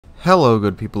Hello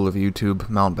good people of YouTube,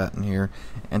 Mountbatten here,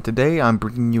 and today I'm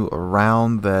bringing you a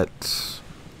round that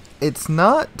it's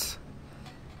not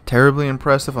terribly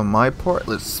impressive on my part,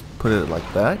 let's put it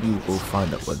like that. You will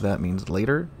find out what that means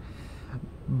later,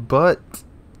 but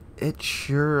it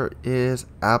sure is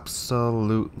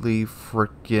absolutely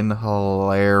freaking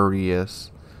hilarious.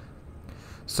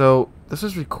 So this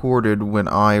was recorded when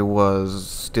I was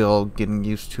still getting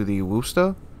used to the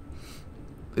Woosta.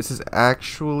 This is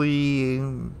actually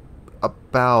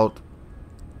about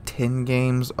 10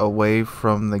 games away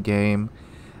from the game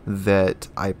that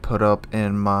I put up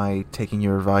in my Taking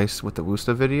Your Advice with the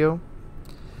Woosta video.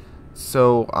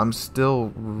 So I'm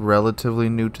still relatively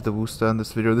new to the Woosta in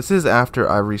this video. This is after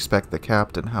I respect the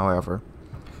captain, however.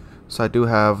 So I do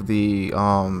have the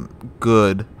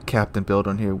good captain build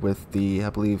on here with the, I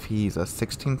believe he's a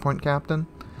 16-point captain.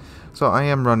 So I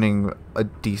am running a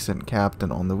decent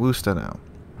captain on the Woosta now.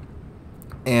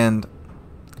 And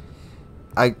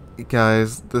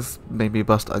guys, this made me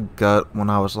bust a gut when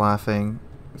I was laughing.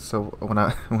 So when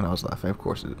I was laughing, of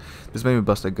course, this made me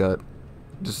bust a gut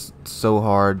just so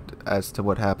hard as to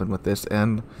what happened with this.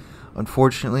 And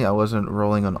unfortunately, I wasn't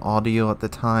rolling on audio at the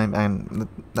time, and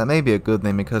that may be a good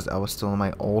thing because I was still on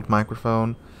my old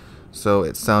microphone, so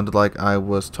it sounded like I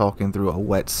was talking through a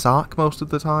wet sock most of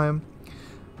the time.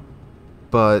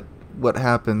 But what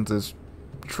happens is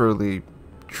truly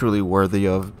worthy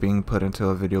of being put into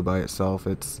a video by itself.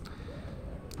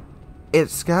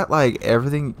 It's got like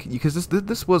everything, because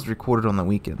this was recorded on the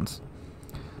weekends,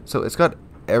 so it's got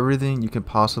everything you can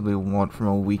possibly want from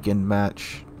a weekend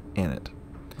match in it,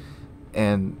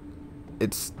 and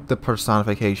it's the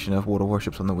personification of World of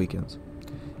Warships on the weekends.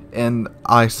 And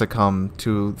I succumb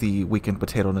to the weekend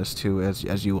potato-ness too,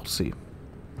 as you will see.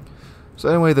 So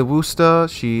anyway, the Woosta,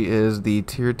 she is the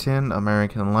tier 10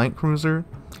 American light cruiser.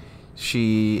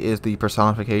 She is the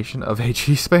personification of HE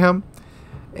spam,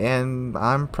 and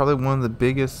I'm probably one of the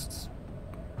biggest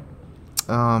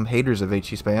haters of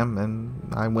HE spam,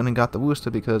 and I went and got the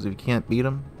Woosta because if you can't beat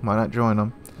them, why not join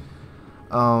them?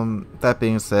 That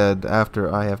being said,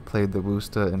 after I have played the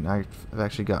Woosta and I've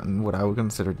actually gotten what I would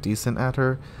consider decent at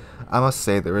her, I must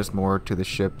say there is more to the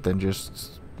ship than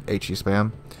just HE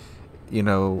spam. You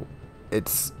know,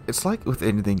 it's like with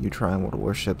anything you try in World of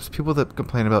Warships. People that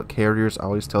complain about carriers, I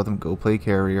always tell them go play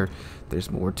carrier. There's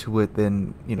more to it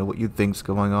than, you know, what you think's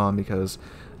going on, because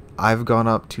I've gone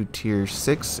up to tier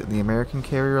 6 in the American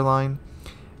carrier line,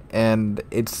 and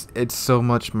it's so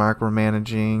much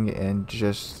micromanaging, and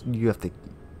just you have to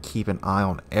keep an eye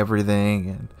on everything,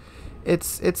 and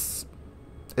it's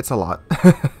a lot.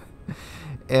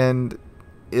 And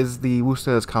is the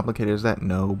Woosta as complicated as that?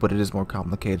 No, but it is more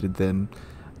complicated than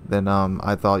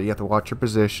I thought. You have to watch your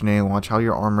positioning, watch how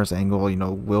your armor's angle, you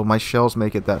know, will my shells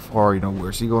make it that far, you know,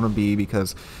 where's he going to be,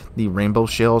 because the rainbow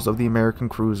shells of the American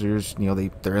cruisers, you know,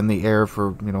 they're in the air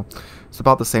for, you know, it's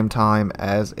about the same time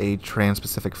as a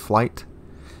trans-Pacific flight,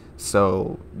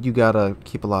 so you gotta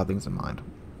keep a lot of things in mind.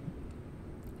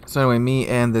 So anyway, me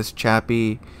and this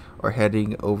chappie are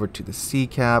heading over to the sea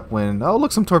cap when, oh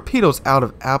look, some torpedoes out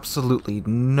of absolutely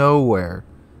nowhere.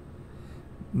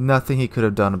 Nothing he could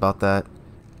have done about that.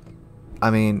 I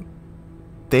mean,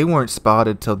 they weren't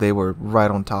spotted till they were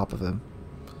right on top of him.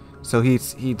 So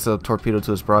he's a torpedo to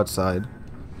his broadside.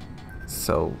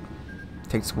 So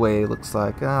takes away, looks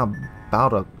like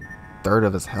about a third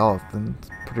of his health, and it's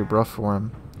pretty rough for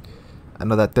him. I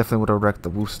know that definitely would have wrecked the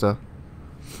Woosta.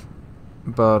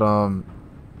 But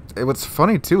what's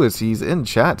funny too is he's in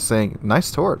chat saying nice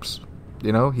torps.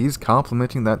 You know, he's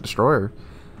complimenting that destroyer.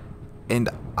 And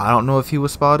I don't know if he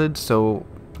was spotted, so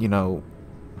you know,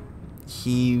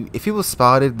 if he was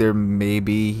spotted, there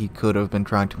maybe he could have been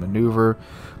trying to maneuver,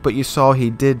 but you saw he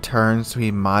did turn, so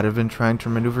he might have been trying to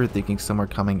maneuver, thinking some were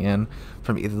coming in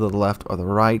from either the left or the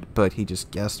right, but he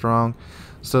just guessed wrong.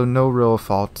 So no real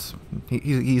fault.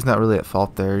 He's not really at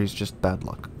fault there. He's just bad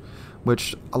luck,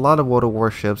 which a lot of World of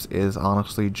Warships is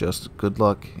honestly just good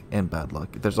luck and bad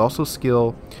luck. There's also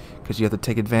skill, because you have to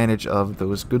take advantage of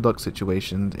those good luck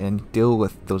situations and deal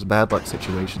with those bad luck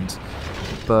situations,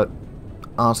 but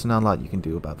honestly not a lot you can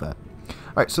do about that.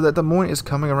 Alright, so that Des Moines is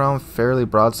coming around fairly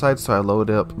broadside, so I load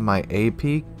up my AP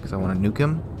because I want to nuke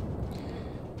him,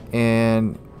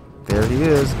 and there he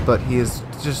is, but he is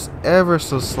just ever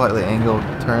so slightly angled,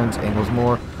 turns, angles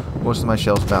more, most of my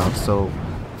shells bounce, so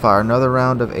fire another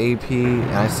round of AP,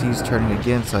 and I see he's turning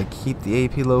again, so I keep the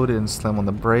AP loaded and slam on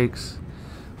the brakes,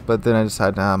 but then I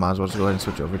decide, nah, I might as well just go ahead and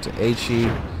switch over to HE,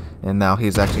 and now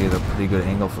he's actually at a pretty good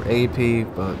angle for AP,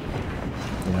 but,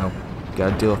 you know,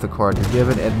 gotta deal with the card you're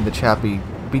given. And the chappie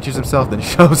beaches himself, then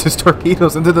shoves his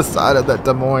torpedoes into the side of that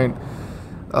Des Moines.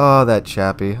 Oh, that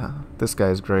chappie. This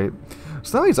guy is great.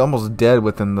 So now he's almost dead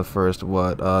within the first,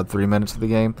 what, 3 minutes of the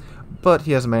game. But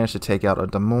he has managed to take out a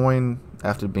Des Moines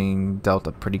after being dealt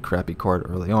a pretty crappy card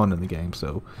early on in the game.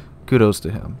 So kudos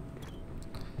to him.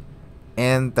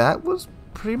 And that was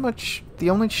pretty much the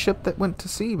only ship that went to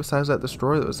sea besides that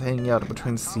destroyer that was hanging out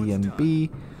between C and B.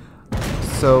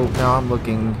 So now I'm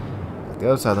looking at the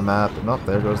other side of the map, and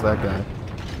there goes that guy.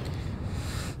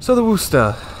 So the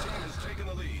Worcester,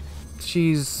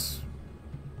 she's,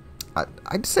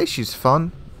 I'd say she's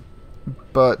fun,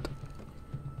 but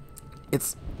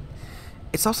it's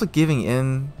also giving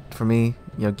in for me,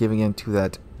 you know, giving in to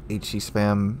that HE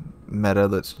spam meta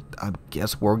that's, I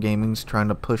guess, Wargaming's trying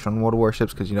to push on World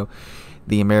Warships, because, you know,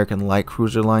 the American light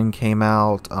cruiser line came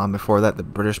out. Before that, the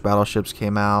British battleships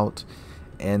came out,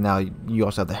 and now you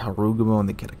also have the Harugumo and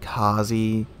the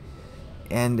Kitakaze,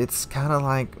 and it's kind of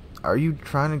like, are you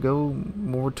trying to go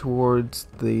more towards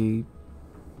the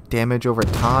damage over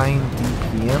time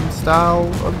DPM style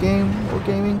of game or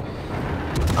gaming?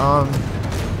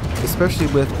 Especially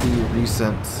with the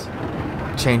recent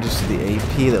changes to the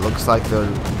AP that looks like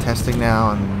they're testing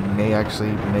now and may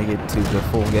actually make it to the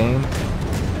full game.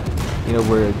 You know,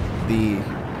 where the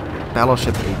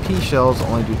battleship AP shells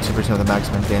only do 2% of the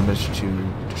maximum damage to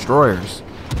destroyers,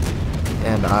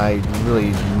 and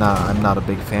I'm not a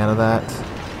big fan of that.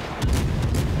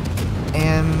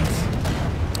 And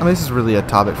I mean, this is really a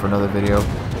topic for another video.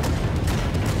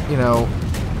 You know,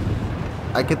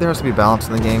 I get there has to be balance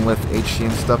in the game with HG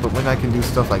and stuff, but when I can do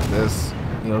stuff like this,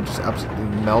 you know, just absolutely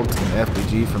melt an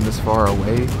FPG from this far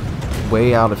away,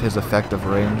 way out of his effective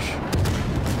range,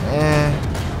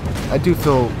 I do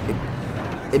feel,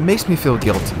 it makes me feel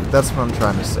guilty. That's what I'm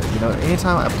trying to say. You know,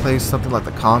 anytime I play something like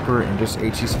the Conqueror and just HE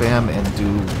spam and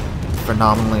do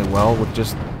phenomenally well with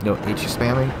just, you know, HE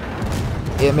spamming,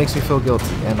 it makes me feel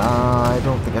guilty, and I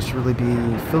don't think I should really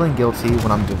be feeling guilty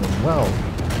when I'm doing well.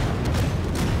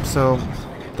 So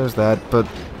there's that. But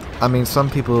I mean, some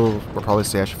people will probably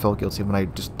say I should feel guilty when I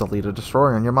just delete a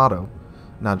destroyer in Yamato.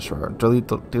 Not destroyer,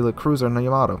 delete a cruiser in a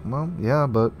Yamato. Well, yeah,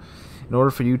 but in order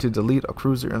for you to delete a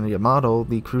cruiser in a Yamato,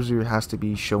 the cruiser has to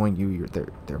be showing you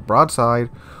their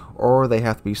broadside, or they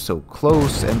have to be so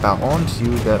close and bow onto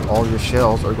you that all your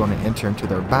shells are going to enter into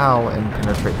their bow and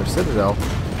penetrate their citadel.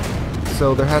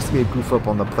 So there has to be a goof up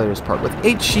on the player's part. With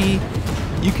HE,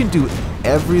 you can do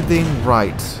everything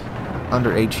right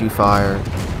under HE fire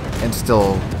and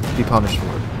still be punished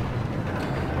for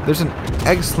it. There's an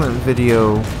excellent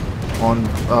video on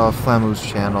Flamu's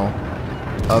channel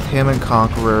of him and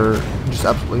Conqueror just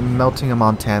absolutely melting a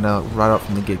Montana right out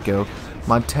from the get-go.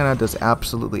 Montana does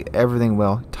absolutely everything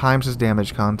well. Times his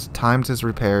damage cons, times his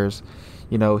repairs.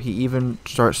 You know, he even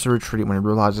starts to retreat when he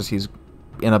realizes he's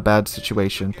in a bad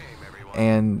situation,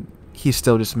 and he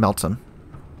still just melts him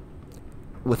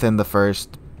within the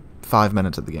first 5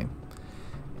 minutes of the game.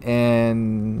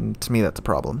 And to me, that's a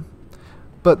problem.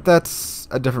 But that's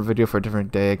a different video for a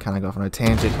different day. I kind of go off on a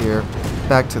tangent here.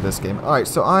 Back to this game. Alright,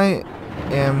 so I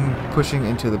am pushing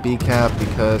into the B cap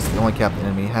because the only cap the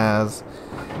enemy has,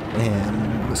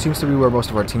 and it seems to be where most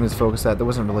of our team is focused at. There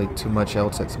wasn't really too much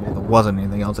else at sea. Well, there wasn't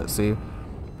anything else at sea.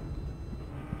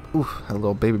 Ooh, had a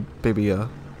little baby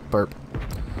burp.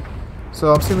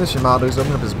 So I'm seeing this Yamato. He's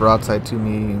opening up his broadside to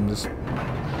me and just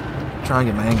trying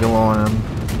to get my angle on him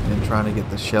and trying to get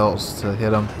the shells to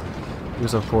hit him.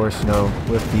 Because of course, you know,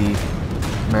 with the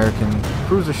American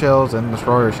cruiser shells and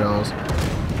destroyer shells,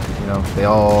 you know, they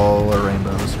all are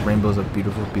rainbows. Rainbows of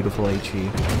beautiful, beautiful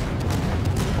HE.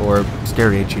 Or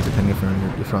scary HE, depending if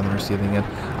you're on the receiving end.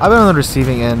 I've been on the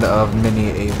receiving end of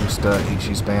many Avusta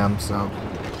HE spam, so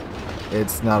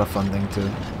it's not a fun thing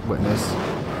to witness.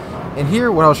 And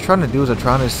here, what I was trying to do is I'm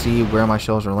trying to see where my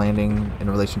shells are landing in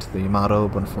relation to the Yamato,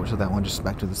 but unfortunately that one just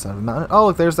smacked to the side of the mountain. Oh,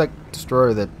 look, there's that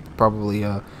destroyer that probably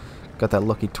got that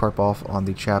lucky torp off on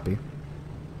the Chappie.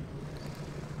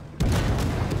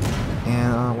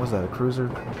 And what was that, a cruiser?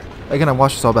 Again, I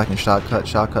watched this all back in Shotcut.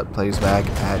 Shotcut plays back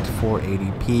at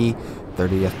 480p,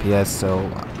 30 FPS, so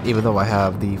even though I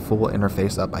have the full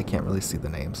interface up, I can't really see the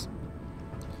names.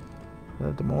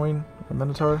 Des Moines or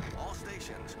Minotaur?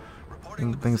 I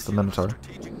think it's the Minotaur.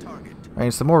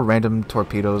 Alright, some more random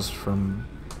torpedoes from,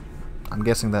 I'm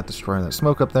guessing, that destroyer that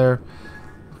smoke up there.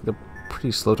 They're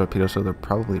pretty slow torpedoes, so they're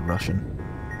probably Russian.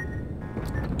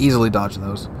 Easily dodge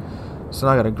those. So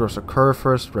now I gotta gross a curve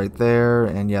first, right there,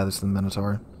 and yeah, this is the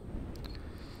Minotaur.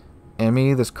 And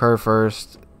me, this curve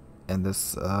first, and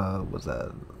this, what's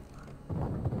that?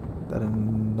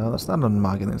 No, that's not in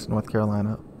Moggen, it's North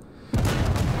Carolina.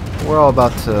 We're all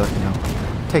about to, you know,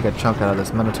 take a chunk out of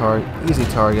this Minotaur. Easy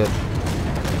target.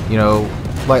 You know,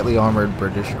 lightly armored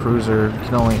British cruiser. You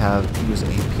can only use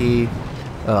AP.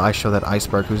 I show that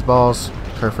iceberg who's boss.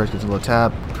 Curve first gets a little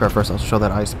tap. Curve first, I'll show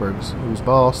that iceberg who's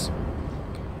boss.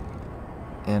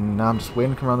 And now I'm just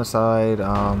waiting to come around the side.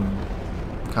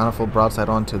 Kind of full broadside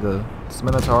onto the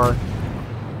Minotaur.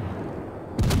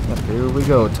 Yep, here we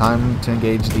go. Time to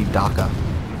engage the Daka.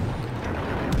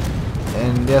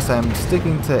 And yes, I'm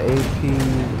sticking to HE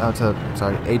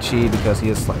because he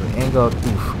is slightly angled.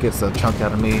 Oof, gets a chunk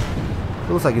out of me. It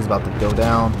looks like he's about to go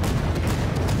down.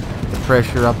 The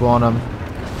pressure up on him.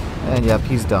 And yep,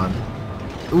 he's done.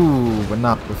 Ooh, but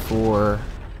not before.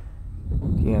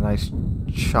 Yeah, nice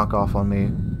chunk off on me.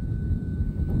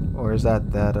 Or is that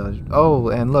oh,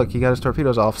 and look, he got his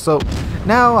torpedoes off. So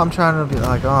now I'm trying to be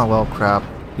like, oh well, crap.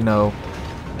 You know,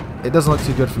 it doesn't look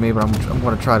too good for me, but I'm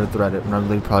going to try to thread it. And I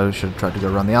really probably should have tried to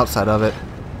go around the outside of it.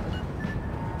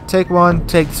 Take one,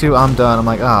 take two, I'm done. I'm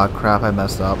like, ah, crap, I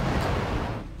messed up.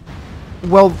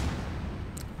 Well,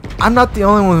 I'm not the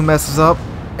only one who messes up,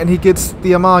 and he gets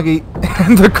the Amagi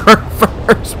and the curve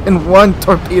first in one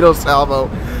torpedo salvo.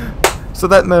 So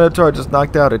that Minotaur just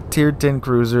knocked out a tier 10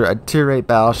 cruiser, a tier 8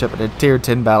 battleship, and a tier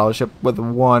 10 battleship with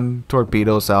one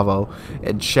torpedo salvo.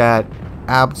 And chat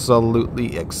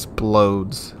absolutely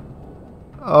explodes.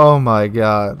 Oh my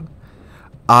god.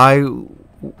 That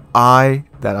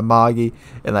Amagi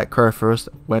and that curve first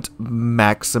went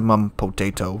maximum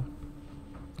potato.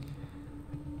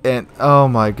 And oh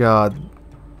my god.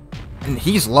 And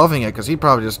he's loving it because he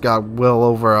probably just got well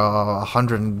over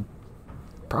 100.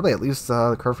 Probably at least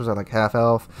the curve was at like half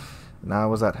health. Now it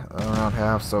was at around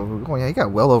half. So oh yeah, he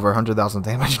got well over 100,000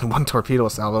 damage in one torpedo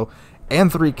salvo.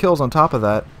 And 3 kills on top of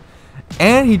that.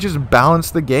 And he just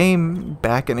balanced the game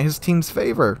back in his team's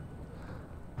favor.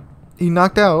 He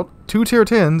knocked out 2 tier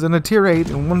 10s and a tier 8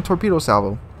 and 1 torpedo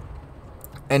salvo.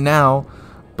 And now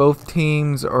both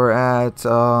teams are at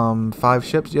 5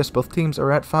 ships. Yes, both teams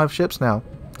are at 5 ships now.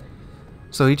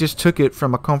 So he just took it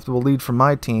from a comfortable lead from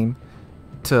my team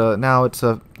to now it's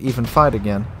a even fight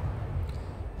again.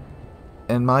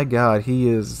 And my god, he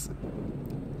is...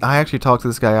 I actually talked to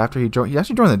this guy after he joined. He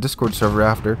actually joined the Discord server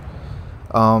after.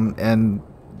 And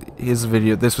his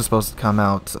video, this was supposed to come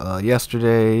out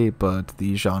yesterday, but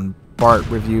the Jean Bart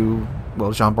review,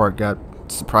 well, Jean Bart got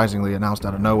surprisingly announced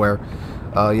out of nowhere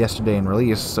yesterday and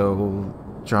released,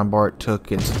 so Jean Bart took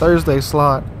his Thursday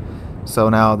slot. So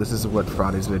now this is what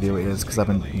Friday's video is, because I've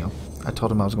been, you know, I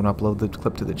told him I was going to upload the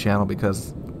clip to the channel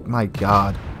because, my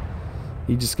god,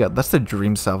 he just got, that's the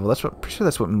dream salvo. That's what, pretty sure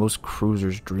that's what most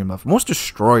cruisers dream of. Most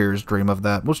destroyers dream of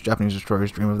that. Most Japanese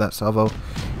destroyers dream of that salvo.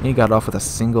 And he got off with a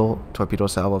single torpedo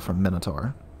salvo from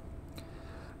Minotaur.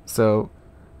 So,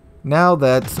 now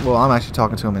that, well, I'm actually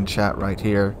talking to him in chat right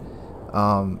here.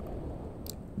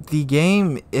 The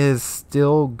game is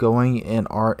still going in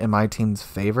my team's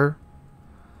favor.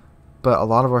 But a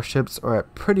lot of our ships are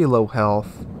at pretty low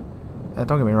health. And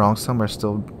don't get me wrong, some are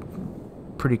still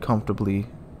pretty comfortably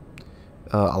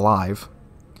alive.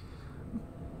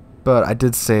 But I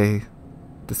did say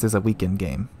this is a weekend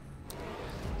game.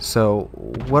 So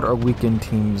what are weekend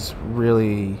teams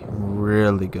really,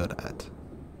 really good at?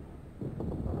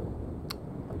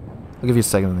 I'll give you a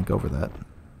second to think over that.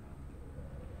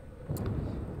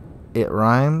 It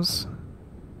rhymes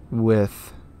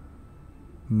with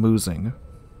moozing.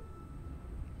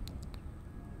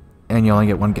 And you only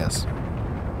get one guess.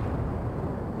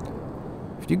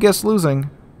 If you guess losing,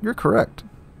 you're correct.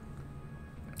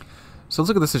 So let's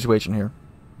look at the situation here.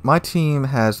 My team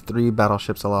has 3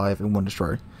 battleships alive and 1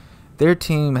 destroyer. Their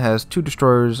team has 2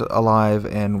 destroyers alive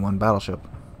and 1 battleship.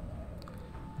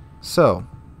 So,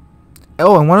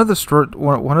 oh, and one of the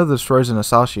destroyers in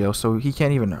Asashio, so he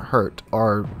can't even hurt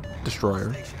our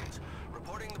destroyer.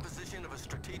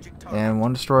 And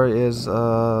 1 destroyer is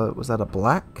was that a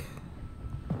black?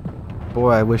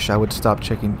 Boy, I wish I would stop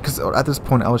checking, because at this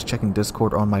point I was checking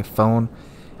Discord on my phone,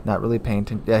 not really paying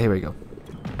attention. Yeah, here we go.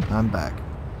 I'm back.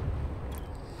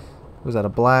 Was that a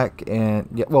black? And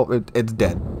yeah, well, it's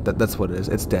dead. That's what it is.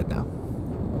 It's dead now.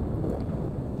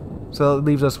 So it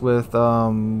leaves us with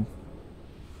 1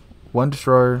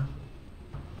 destroyer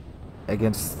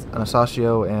against an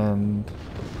Asashio and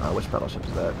which battleship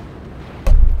is that?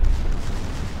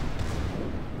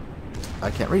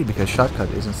 I can't read because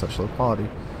shotcut isn't such low quality.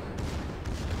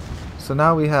 So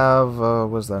now we have,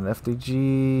 was that an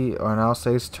FDG or an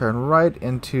Alsace turn right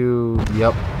into,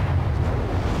 yep.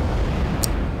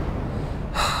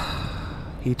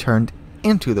 He turned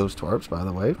into those torps, by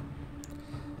the way.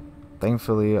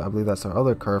 Thankfully, I believe that's our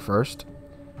other curve first.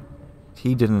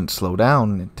 He didn't slow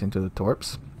down into the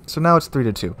torps. So now it's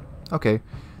 3-2. Okay.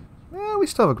 Yeah, we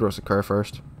still have a grosser curve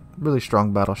first. Really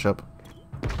strong battleship.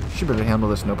 Should be able to handle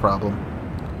this no problem.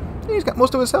 He's got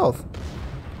most of his health.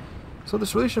 So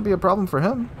this really shouldn't be a problem for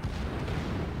him.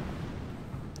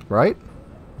 Right?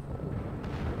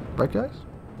 Right, guys?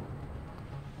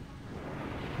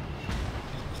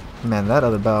 Man, that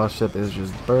other battleship is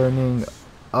just burning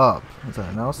up. Is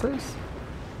that an Alsace?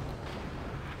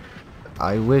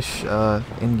 I wish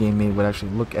in-game me would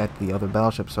actually look at the other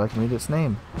battleship so I can read its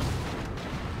name.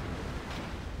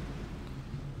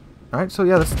 Alright, so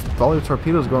yeah, this volley of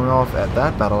torpedoes going off at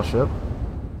that battleship.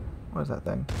 What is that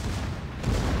thing?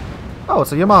 Oh,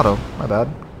 it's a Yamato. My bad.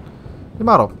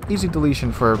 Yamato. Easy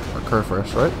deletion for a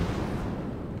Kurfürst, right?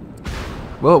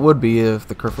 Well, it would be if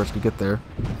the Kurfürst could get there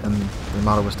and the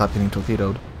Yamato would stop getting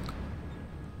torpedoed.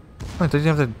 Oh, he doesn't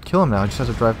have to kill him now, he just has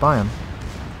to drive by him.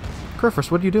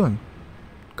 Kurfürst, what are you doing?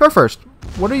 Kurfürst,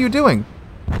 what are you doing?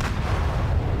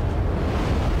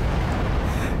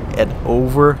 An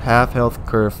over half-health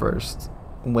Kurfürst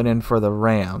went in for the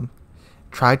ram.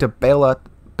 Tried to bail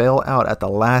out at the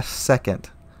last second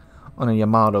on a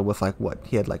Yamato with like what?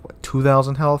 He had like what,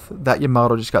 2,000 health? That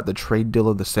Yamato just got the trade deal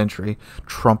of the century.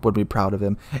 Trump would be proud of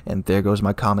him. And there goes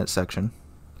my comment section.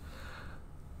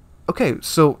 Okay,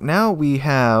 so now we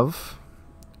have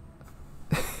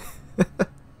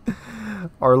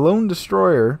our lone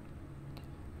destroyer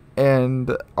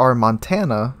and our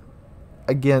Montana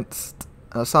against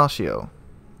Asashio.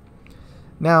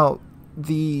 Now,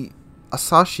 the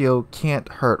Asashio can't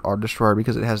hurt our destroyer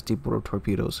because it has deep water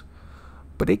torpedoes,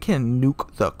 but it can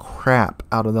nuke the crap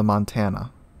out of the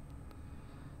Montana.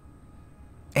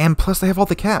 And plus they have all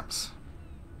the caps.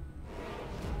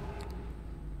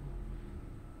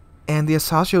 And the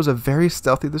Asashio is a very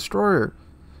stealthy destroyer,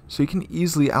 so you can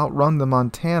easily outrun the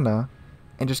Montana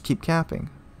and just keep capping.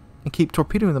 And keep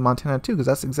torpedoing the Montana too, because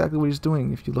that's exactly what he's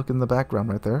doing if you look in the background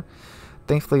right there.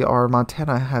 Thankfully, our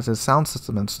Montana has his sound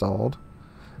system installed,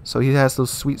 so he has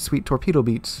those sweet, sweet torpedo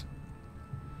beats.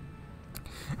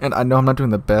 And I know I'm not doing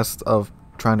the best of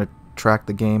trying to track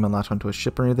the game and latch onto a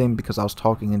ship or anything, because I was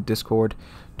talking in Discord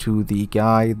to the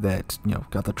guy that, you know,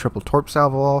 got the triple torp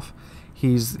salvo off.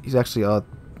 He's actually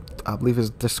I believe his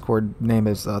Discord name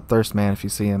is Thirstman. If you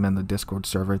see him in the Discord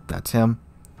server, that's him.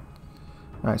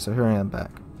 Alright, so here I am back.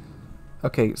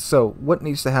 Okay, so what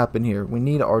needs to happen here? We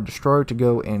need our destroyer to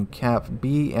go and cap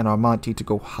B and our Monty to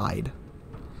go hide.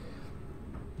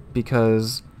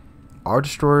 Because our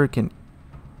destroyer can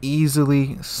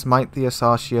easily smite the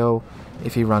Asashio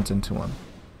if he runs into him.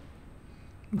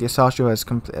 The Asashio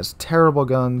has terrible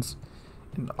guns,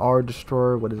 and our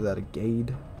destroyer, what is that, a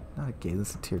Gade? Not a Gade,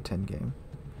 this is a tier 10 game.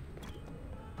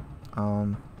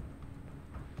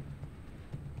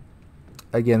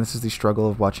 Again, this is the struggle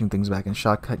of watching things back in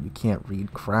Shotcut. You can't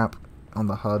read crap on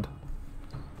the HUD.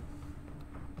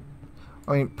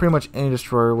 I mean, pretty much any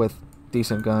destroyer with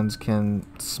decent guns can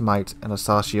smite an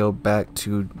Asashio back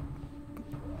to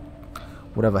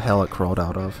whatever hell it crawled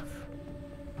out of.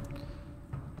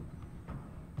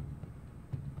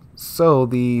 So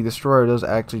the destroyer does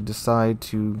actually decide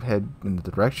to head in the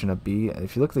direction of B.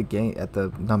 If you look at the game at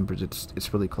the numbers,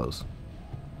 it's really close.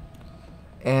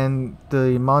 And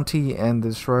the Monty and the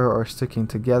destroyer are sticking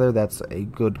together. That's a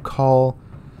good call.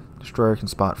 Destroyer can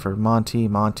spot for Monty.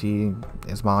 Monty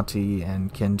is Monty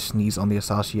and can sneeze on the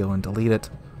Asashio and delete it.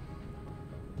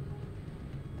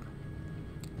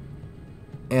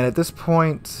 And at this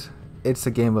point, it's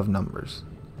a game of numbers.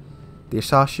 The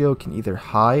Asashio can either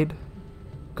hide,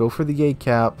 go for the A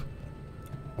cap,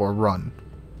 or run.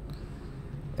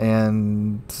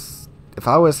 And if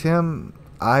I was him,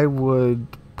 I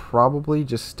would probably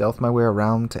just stealth my way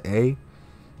around to A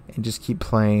and just keep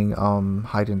playing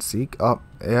hide and seek. Oh,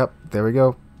 yep, there we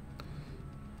go.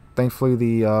 Thankfully,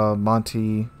 the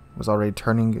Monty was already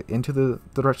turning into the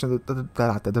direction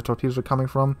that the torpedoes are coming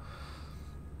from.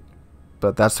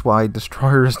 But that's why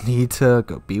destroyers need to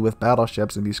go be with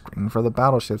battleships and be screaming for the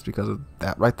battleships, because of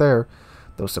that right there.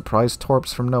 Those surprise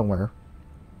torps from nowhere.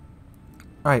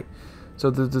 Alright, so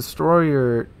the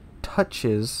destroyer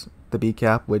touches the B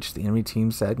cap, which the enemy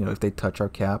team said, you know, if they touch our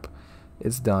cap,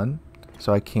 it's done.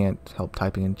 So I can't help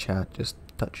typing in chat, just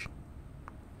touch.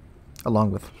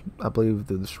 Along with, I believe,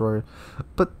 the destroyer.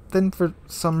 But then for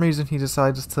some reason he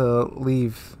decides to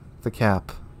leave the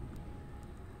cap.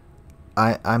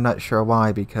 I'm not sure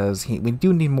why, because we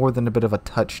do need more than a bit of a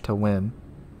touch to win.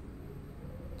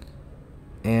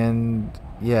 And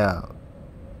yeah,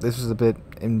 this was a bit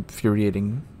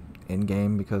infuriating in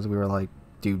game, because we were like,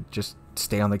 dude, just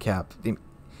stay on the cap.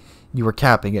 You were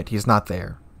capping it, he's not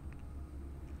there.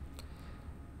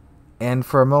 And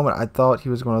for a moment I thought he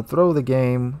was going to throw the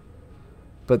game,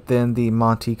 but then the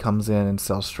Monty comes in and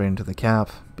sells straight into the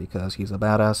cap, because he's a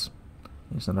badass.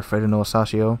 He's not afraid of no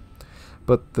Asashio.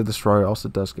 But the destroyer also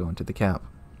does go into the cap.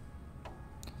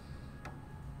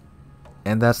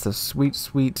 And that's the sweet,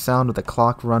 sweet sound of the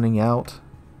clock running out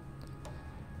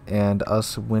and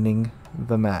us winning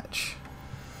the match.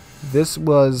 This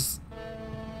was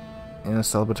in a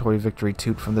celebratory victory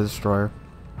toot from the destroyer.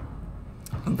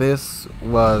 This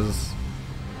was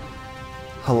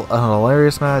a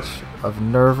hilarious match, a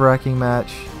nerve-wracking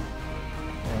match.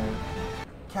 And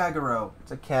Kagero.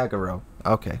 It's a Kagero.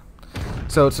 Okay.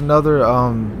 So it's another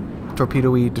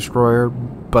torpedo-y destroyer,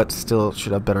 but still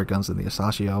should have better guns than the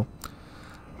Asashio.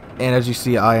 And as you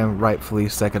see, I am rightfully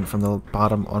second from the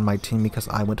bottom on my team because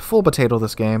I went full potato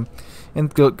this game.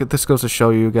 And this goes to show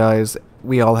you guys,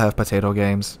 we all have potato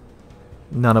games.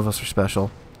 None of us are special.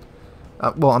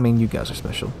 Well, I mean, you guys are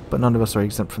special, but none of us are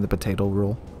exempt from the potato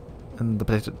rule. And the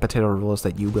potato rule is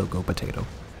that you will go potato.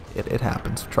 It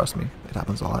happens. Trust me, it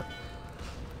happens a lot.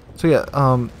 So yeah,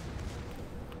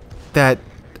 that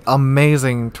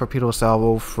amazing torpedo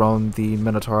salvo from the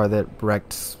Minotaur that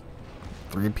wrecked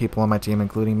 3 people on my team,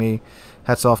 including me.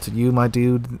 Hats off to you, my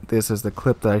dude. This is the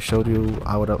clip that I showed you.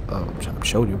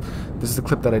 This is the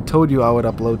clip that I told you I would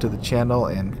upload to the channel,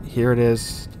 and here it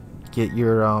is. Get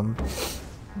your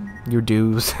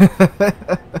dues. But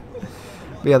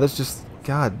yeah, that's just,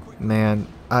 God, man.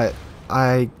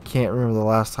 I can't remember the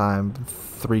last time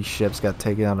 3 ships got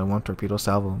taken out in 1 torpedo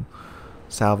salvo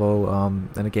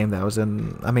in a game that I was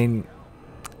in. I mean,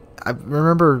 I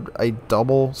remember a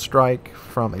double strike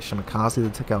from a Shimakaze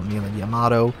that took out me and a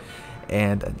Yamato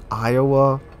and an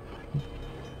Iowa,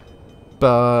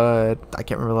 but I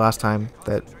can't remember the last time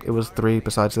that it was 3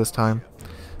 besides this time.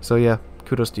 So yeah,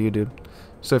 kudos to you, dude.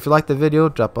 So if you liked the video,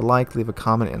 drop a like, leave a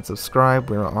comment, and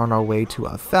subscribe. We're on our way to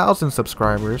 1,000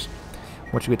 subscribers.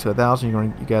 Once you get to 1,000,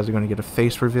 you guys are going to get a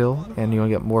face reveal, and you're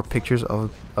going to get more pictures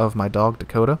of my dog,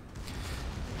 Dakota.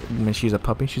 When she's a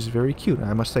puppy, she's very cute.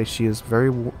 I must say, she's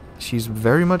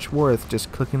very much worth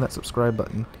just clicking that subscribe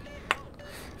button.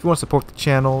 If you want to support the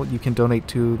channel, you can donate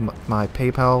to my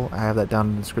PayPal. I have that down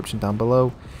in the description down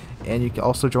below. And you can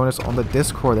also join us on the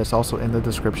Discord. That's also in the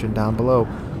description down below.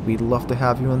 We'd love to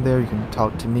have you in there. You can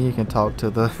talk to me. You can talk to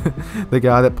the the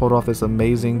guy that pulled off this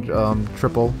amazing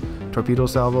triple torpedo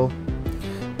salvo.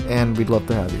 And we'd love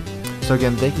to have you. So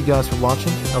again, thank you guys for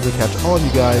watching. I'll catch all of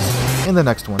you guys in the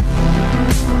next one.